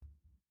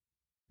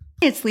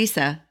It's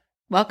Lisa.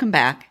 Welcome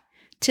back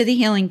to The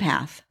Healing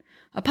Path,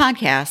 a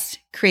podcast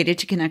created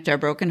to connect our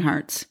broken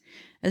hearts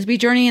as we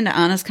journey into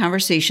honest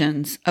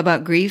conversations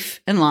about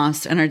grief and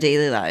loss in our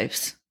daily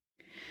lives.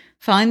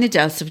 Following the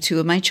deaths of two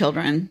of my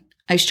children,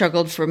 I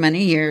struggled for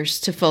many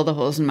years to fill the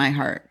holes in my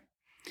heart.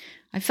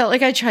 I felt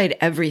like I tried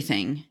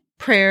everything: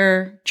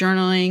 prayer,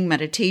 journaling,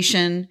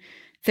 meditation,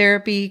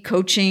 therapy,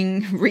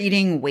 coaching,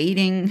 reading,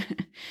 waiting,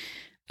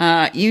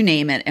 you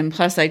name it. And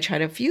plus, I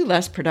tried a few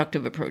less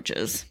productive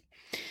approaches.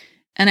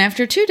 And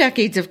after 2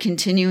 decades of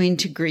continuing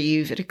to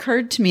grieve, it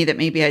occurred to me that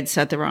maybe I'd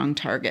set the wrong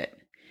target.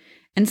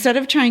 Instead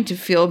of trying to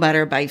feel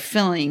better by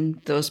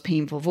filling those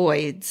painful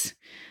voids,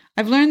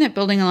 I've learned that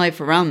building a life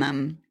around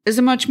them is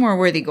a much more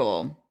worthy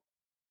goal.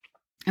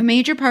 A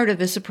major part of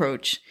this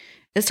approach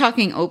is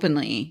talking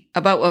openly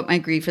about what my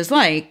grief is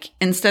like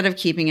instead of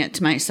keeping it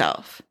to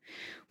myself.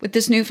 With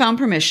this newfound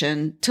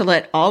permission to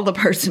let all the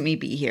parts of me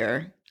be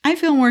here, I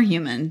feel more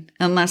human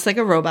and less like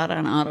a robot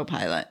on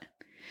autopilot.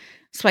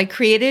 So I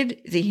created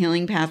the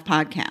Healing Path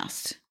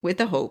podcast with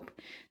the hope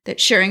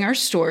that sharing our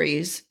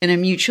stories in a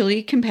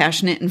mutually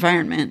compassionate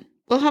environment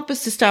will help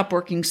us to stop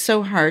working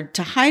so hard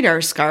to hide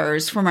our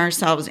scars from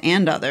ourselves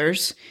and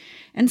others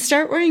and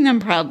start wearing them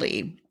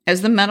proudly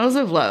as the medals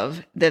of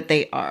love that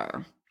they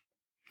are.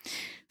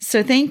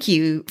 So thank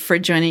you for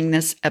joining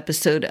this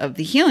episode of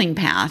The Healing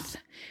Path.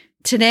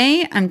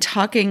 Today, I'm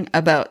talking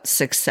about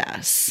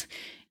success.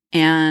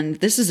 And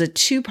this is a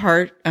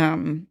 2-part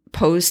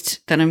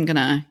post that I'm going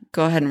to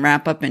go ahead and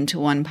wrap up into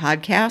one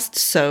podcast.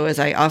 So as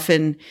I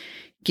often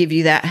give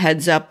you that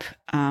heads up,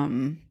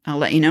 I'll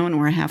let you know when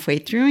we're halfway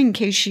through in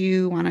case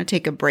you want to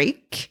take a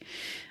break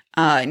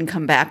and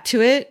come back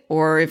to it.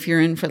 Or if you're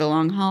in for the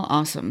long haul,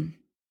 awesome.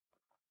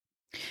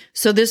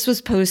 So this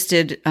was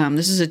posted,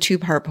 this is a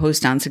 2-part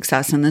post on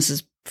success, and this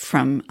is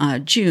from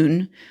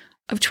June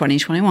of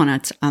 2021.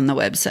 It's on the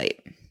website.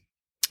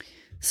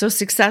 So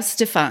success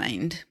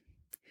defined.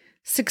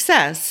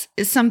 Success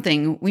is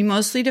something we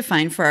mostly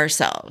define for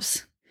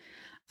ourselves.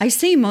 I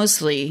say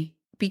mostly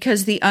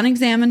because the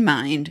unexamined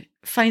mind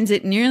finds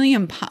it nearly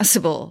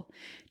impossible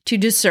to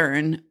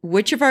discern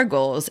which of our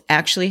goals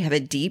actually have a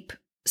deep,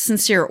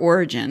 sincere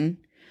origin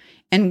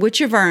and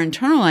which of our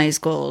internalized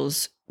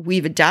goals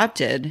we've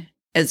adopted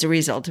as a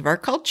result of our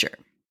culture.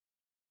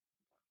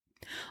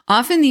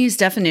 Often these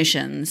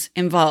definitions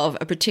involve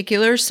a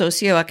particular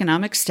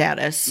socioeconomic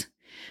status,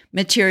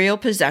 material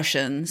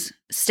possessions,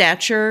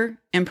 stature,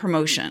 and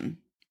promotion.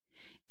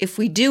 If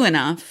we do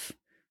enough,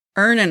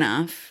 earn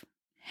enough,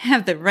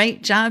 have the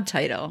right job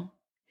title,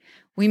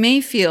 we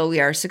may feel we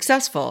are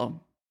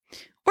successful,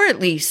 or at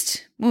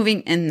least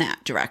moving in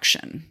that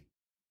direction.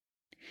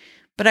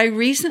 But I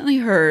recently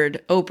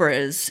heard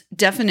Oprah's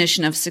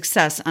definition of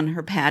success on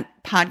her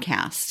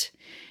podcast,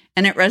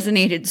 and it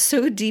resonated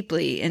so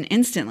deeply and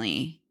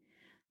instantly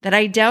that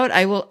I doubt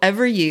I will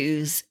ever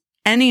use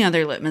any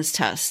other litmus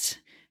test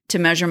to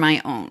measure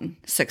my own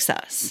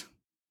success.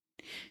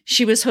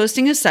 She was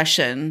hosting a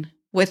session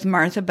with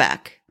Martha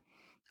Beck,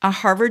 a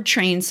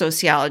Harvard-trained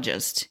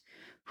sociologist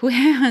who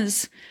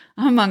has,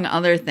 among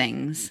other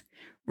things,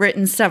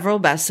 written several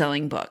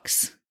best-selling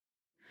books.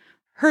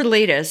 Her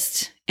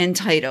latest,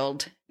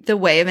 entitled The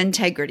Way of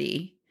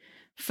Integrity,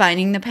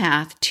 Finding the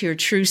Path to Your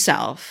True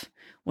Self,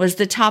 was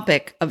the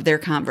topic of their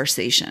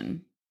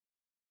conversation.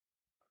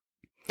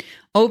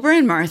 Oprah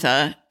and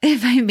Martha,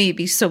 if I may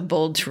be so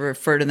bold to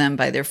refer to them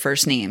by their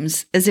first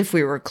names, as if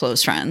we were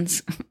close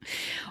friends,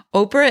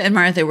 Oprah and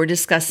Martha were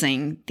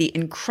discussing the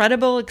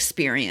incredible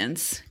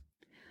experience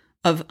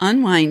of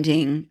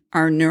unwinding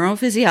our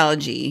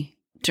neurophysiology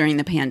during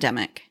the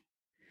pandemic.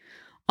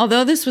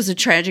 Although this was a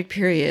tragic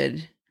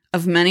period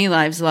of many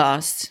lives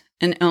lost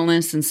and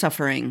illness and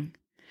suffering,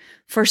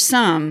 for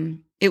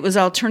some, it was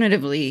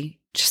alternatively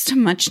just a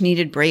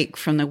much-needed break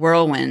from the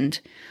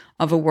whirlwind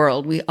of a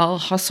world we all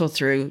hustle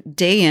through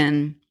day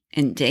in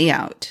and day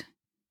out.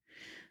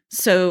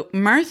 So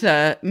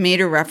Martha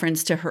made a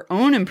reference to her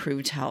own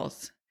improved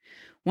health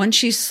once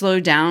she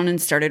slowed down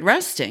and started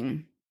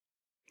resting.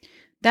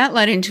 That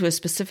led into a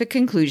specific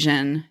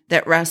conclusion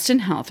that rest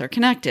and health are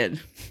connected.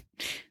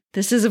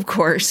 This is, of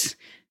course,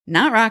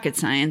 not rocket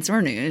science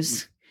or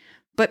news,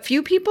 but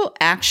few people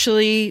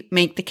actually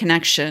make the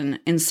connection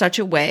in such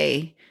a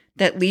way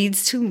that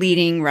leads to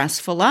leading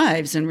restful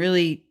lives and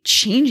really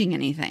changing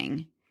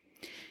anything.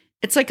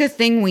 It's like a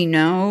thing we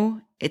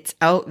know, it's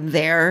out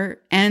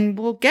there, and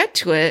we'll get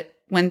to it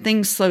when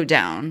things slow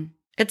down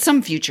at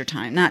some future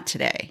time, not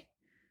today.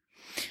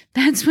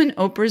 That's when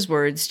Oprah's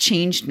words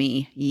changed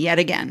me yet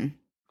again.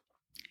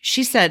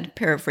 She said,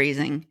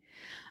 paraphrasing,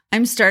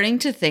 "I'm starting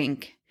to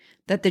think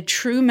that the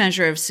true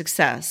measure of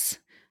success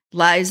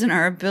lies in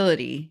our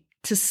ability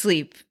to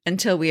sleep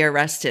until we are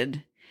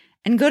rested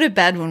and go to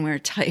bed when we're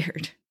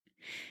tired.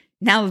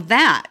 Now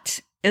that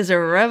is a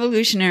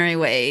revolutionary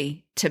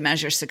way to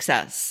measure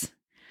success.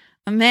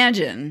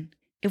 Imagine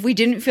if we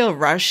didn't feel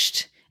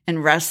rushed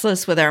and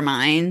restless with our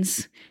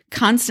minds,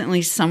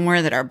 constantly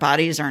somewhere that our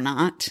bodies are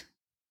not.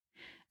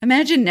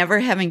 Imagine never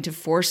having to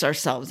force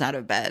ourselves out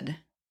of bed,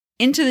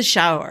 into the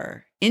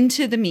shower,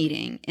 into the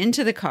meeting,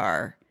 into the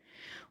car,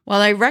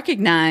 While I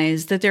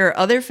recognize that there are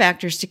other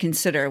factors to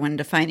consider when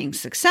defining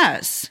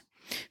success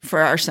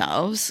for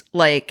ourselves,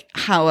 like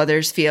how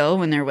others feel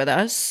when they're with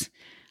us,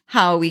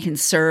 how we can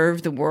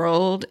serve the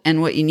world,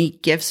 and what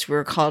unique gifts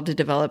we're called to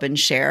develop and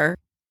share,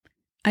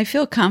 I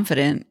feel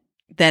confident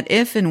that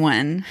if and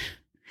when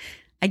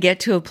I get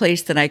to a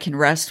place that I can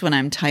rest when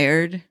I'm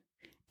tired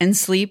and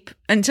sleep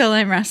until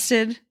I'm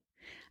rested,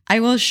 I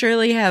will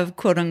surely have,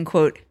 quote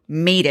unquote,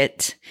 made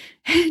it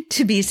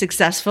to be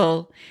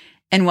successful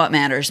in what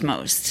matters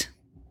most.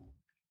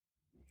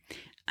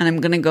 And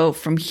I'm going to go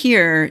from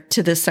here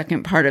to the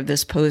second part of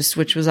this post,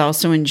 which was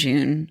also in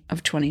June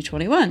of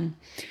 2021.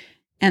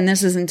 And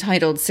this is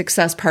entitled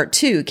Success Part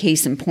 2,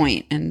 Case in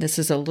Point. And this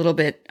is a little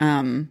bit,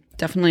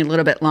 definitely a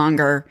little bit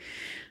longer.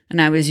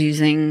 And I was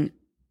using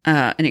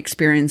an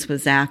experience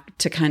with Zach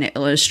to kind of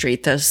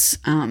illustrate this,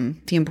 the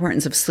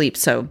importance of sleep.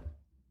 So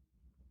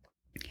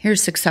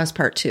here's Success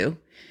Part 2.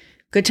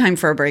 Good time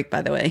for a break,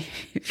 by the way,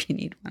 if you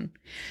need one.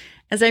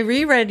 As I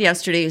reread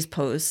yesterday's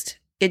post,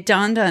 it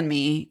dawned on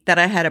me that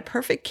I had a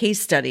perfect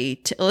case study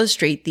to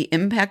illustrate the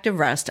impact of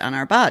rest on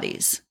our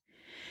bodies.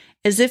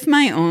 As if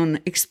my own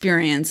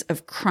experience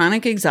of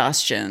chronic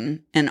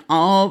exhaustion and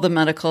all the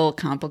medical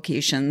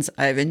complications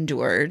I've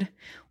endured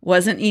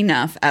wasn't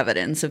enough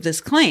evidence of this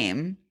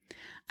claim,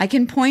 I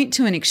can point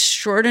to an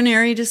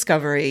extraordinary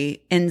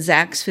discovery in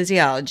Zach's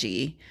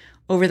physiology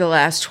over the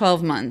last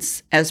 12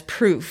 months as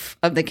proof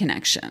of the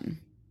connection.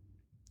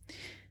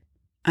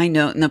 I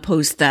note in the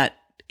post that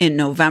in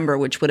November,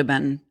 which would have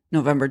been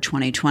November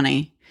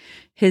 2020,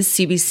 his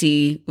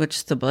CBC, which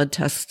is the blood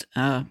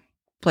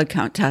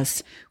count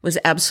test, was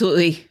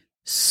absolutely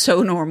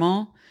so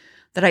normal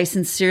that I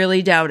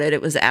sincerely doubted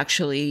it was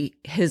actually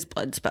his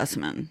blood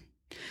specimen.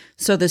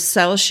 So the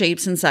cell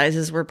shapes and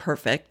sizes were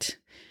perfect.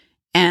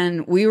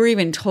 And we were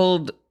even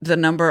told the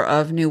number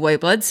of new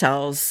white blood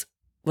cells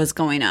was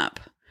going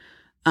up.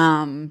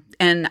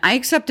 And I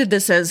accepted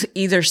this as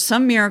either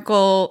some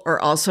miracle or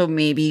also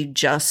maybe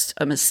just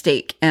a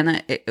mistake.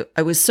 And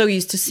I was so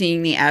used to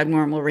seeing the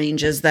abnormal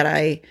ranges that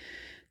I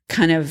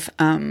kind of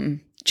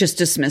just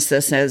dismiss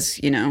this as,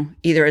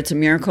 either it's a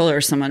miracle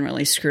or someone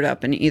really screwed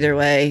up. And either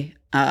way,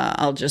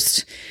 I'll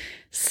just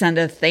send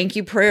a thank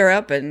you prayer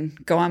up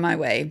and go on my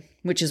way,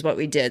 which is what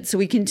we did. So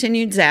we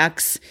continued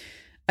Zach's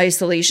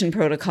isolation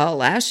protocol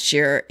last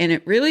year, and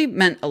it really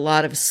meant a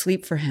lot of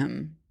sleep for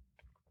him.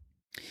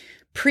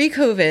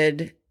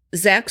 Pre-COVID,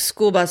 Zach's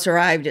school bus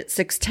arrived at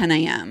 6:10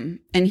 a.m.,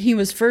 and he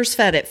was first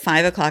fed at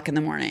 5 o'clock in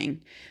the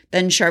morning.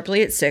 Then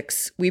sharply at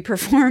 6, we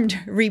performed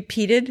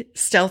repeated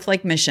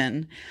stealth-like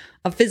mission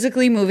of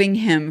physically moving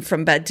him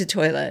from bed to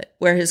toilet,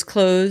 where his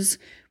clothes,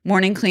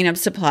 morning cleanup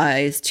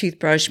supplies,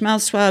 toothbrush,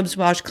 mouth swabs,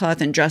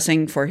 washcloth, and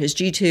dressing for his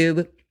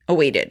G-tube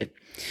awaited.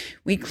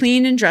 We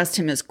cleaned and dressed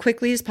him as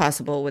quickly as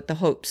possible with the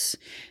hopes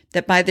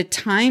that by the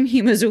time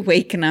he was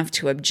awake enough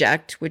to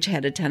object, which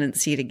had a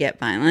tendency to get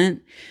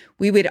violent,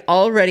 we would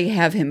already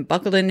have him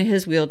buckled into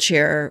his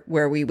wheelchair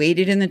where we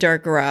waited in the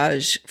dark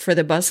garage for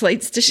the bus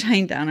lights to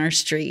shine down our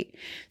street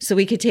so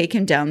we could take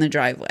him down the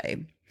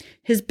driveway.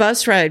 His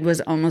bus ride was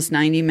almost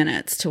 90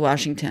 minutes to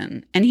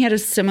Washington, and he had a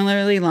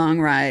similarly long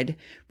ride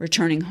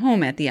returning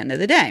home at the end of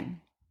the day.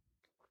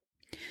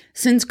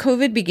 Since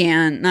COVID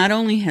began, not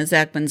only has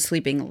Zach been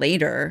sleeping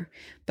later,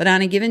 but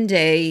on a given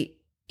day,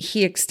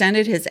 he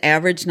extended his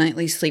average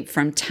nightly sleep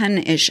from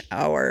 10-ish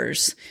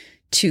hours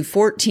to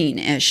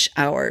 14-ish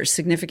hours,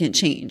 significant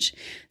change.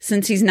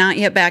 Since he's not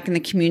yet back in the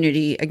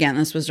community, again,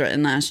 this was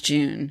written last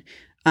June,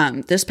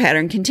 this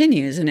pattern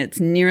continues, and it's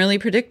nearly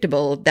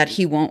predictable that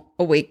he won't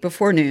awake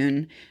before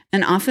noon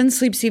and often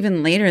sleeps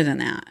even later than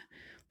that.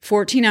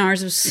 14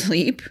 hours of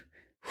sleep?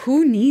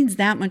 Who needs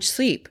that much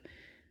sleep?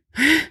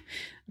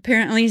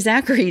 Apparently,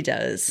 Zachary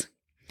does.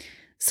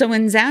 So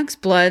when Zach's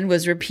blood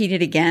was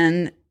repeated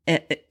again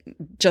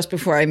just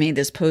before I made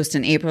this post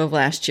in April of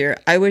last year,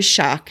 I was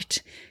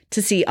shocked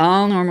to see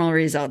all normal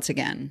results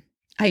again.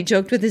 I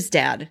joked with his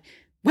dad,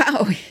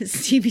 wow, his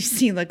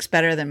CBC looks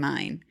better than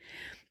mine.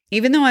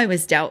 Even though I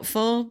was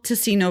doubtful to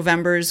see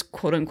November's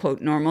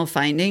quote-unquote normal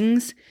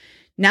findings,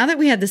 now that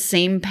we had the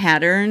same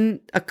pattern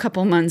a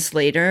couple months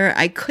later,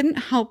 I couldn't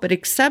help but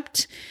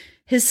accept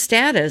his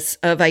status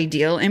of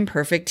ideal and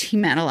perfect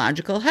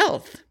hematological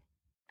health.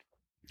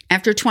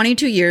 After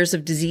 22 years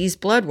of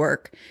diseased blood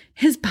work,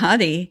 his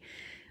body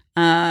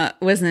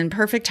was in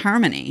perfect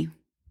harmony.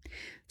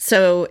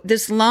 So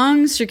this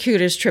long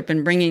circuitous trip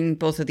in bringing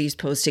both of these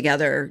posts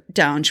together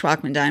down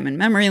Schwachman Diamond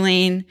memory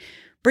lane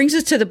brings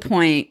us to the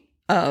point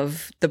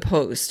of the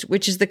post,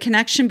 which is the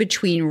connection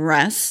between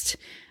rest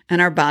and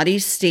our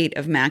body's state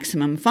of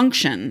maximum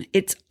function.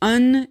 It's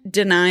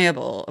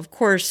undeniable. Of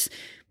course,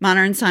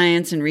 modern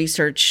science and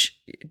research,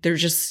 there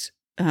just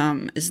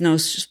is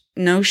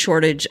no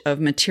shortage of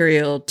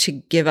material to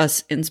give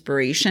us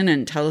inspiration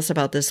and tell us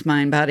about this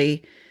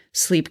mind-body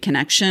sleep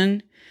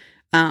connection.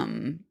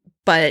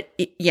 But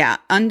yeah,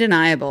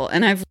 undeniable.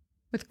 And I've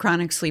with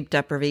chronic sleep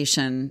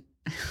deprivation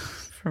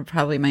for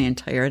probably my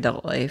entire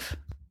adult life.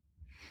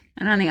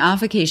 And on the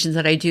off occasions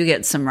that I do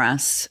get some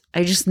rest,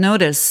 I just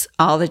notice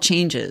all the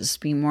changes,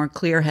 being more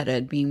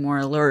clear-headed, being more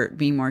alert,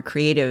 being more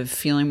creative,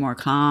 feeling more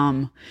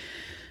calm,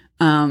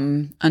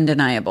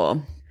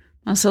 undeniable.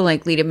 Also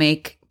likely to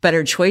make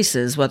better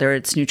choices, whether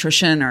it's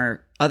nutrition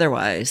or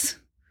otherwise.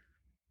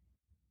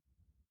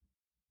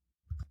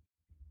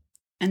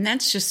 And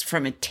that's just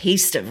from a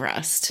taste of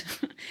rest.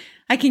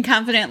 I can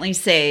confidently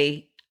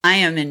say I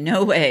am in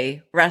no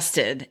way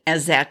rested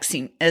as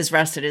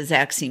rested as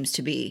Zach seems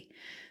to be.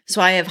 So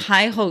I have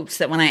high hopes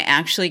that when I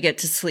actually get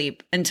to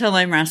sleep until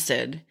I'm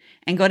rested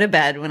and go to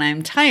bed when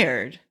I'm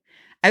tired,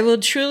 I will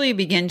truly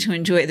begin to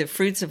enjoy the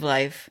fruits of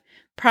life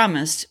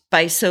promised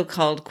by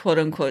so-called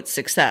quote-unquote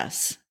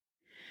success.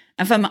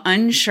 If I'm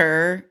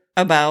unsure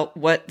about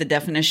what the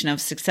definition of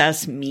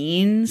success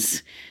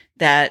means,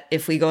 that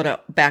if we go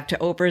back to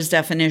Oprah's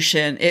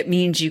definition, it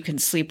means you can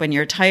sleep when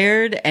you're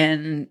tired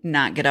and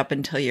not get up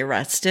until you're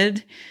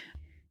rested.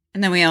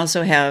 And then we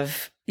also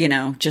have,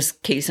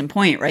 just case in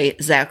point,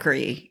 right?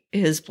 Zachary,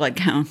 his blood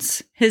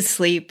counts, his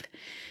sleep,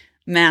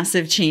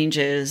 massive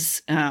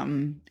changes.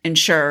 And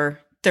sure,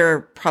 there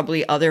are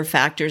probably other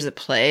factors at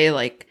play,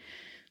 like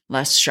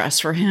less stress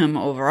for him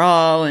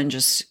overall, and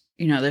just,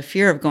 the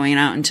fear of going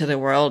out into the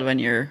world when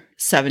you're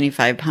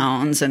 75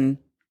 pounds and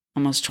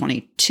almost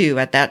 22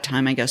 at that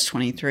time, I guess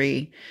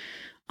 23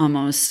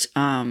 almost,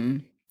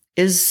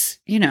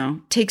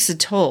 takes a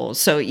toll.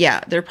 So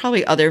yeah, there are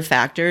probably other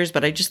factors,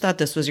 but I just thought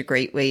this was a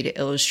great way to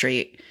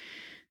illustrate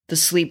the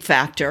sleep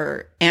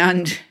factor.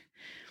 And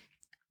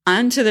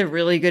on to the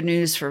really good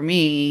news for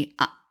me.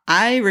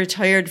 I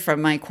retired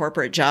from my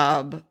corporate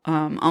job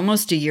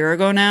almost a year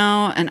ago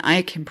now, and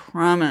I can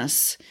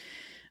promise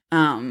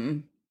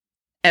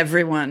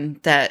everyone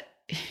that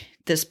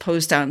this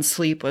post on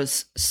sleep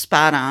was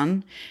spot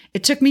on.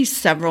 It took me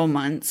several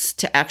months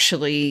to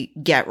actually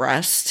get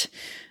rest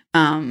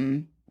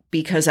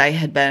because I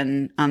had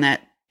been on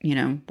that,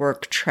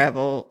 work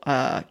travel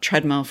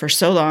treadmill for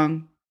so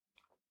long.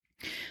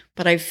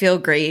 But I feel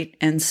great.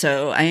 And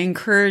so I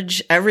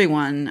encourage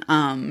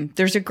everyone.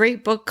 There's a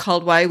great book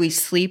called Why We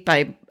Sleep.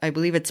 I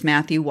believe it's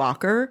Matthew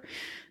Walker.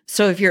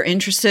 So if you're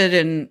interested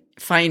in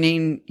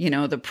finding,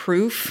 the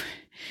proof,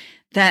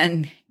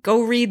 then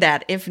go read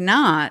that. If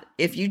not,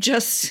 if you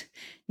just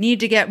need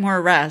to get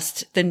more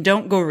rest, then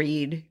don't go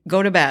read,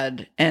 go to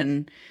bed.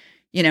 And,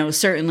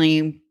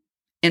 certainly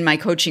in my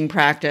coaching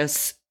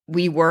practice,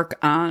 we work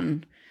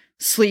on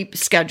sleep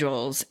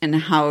schedules and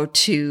how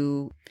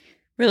to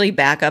really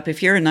back up.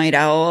 If you're a night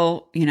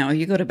owl,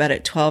 you go to bed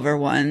at 12 or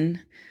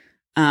 1,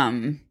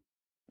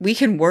 we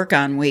can work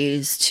on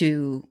ways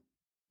to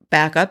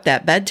back up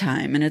that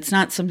bedtime. And it's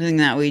not something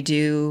that we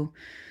do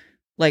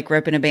like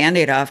ripping a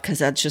Band-Aid off, because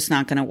that's just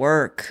not going to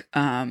work.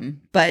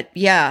 But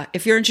yeah,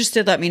 if you're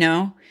interested, let me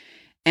know.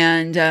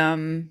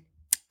 And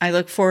I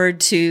look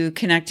forward to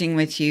connecting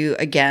with you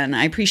again.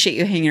 I appreciate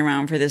you hanging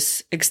around for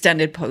this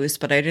extended post,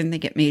 but I didn't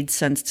think it made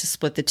sense to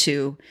split the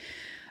two.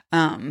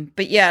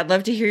 But yeah, I'd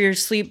love to hear your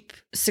sleep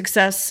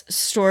success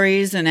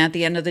stories. And at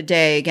the end of the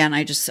day, again,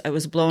 I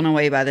was blown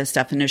away by this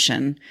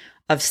definition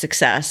of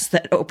success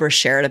that Oprah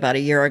shared about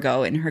a year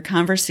ago in her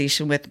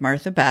conversation with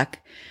Martha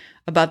Beck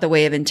about the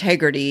way of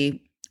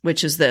integrity,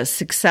 which is this: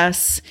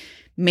 success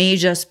may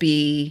just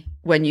be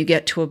when you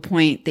get to a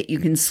point that you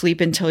can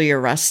sleep until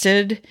you're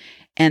rested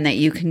and that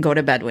you can go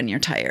to bed when you're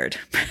tired.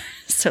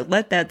 So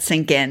let that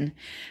sink in.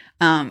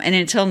 And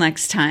until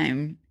next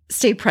time,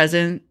 stay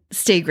present,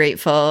 stay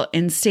grateful,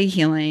 and stay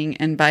healing.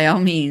 And by all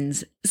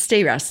means,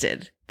 stay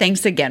rested.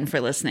 Thanks again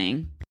for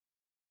listening.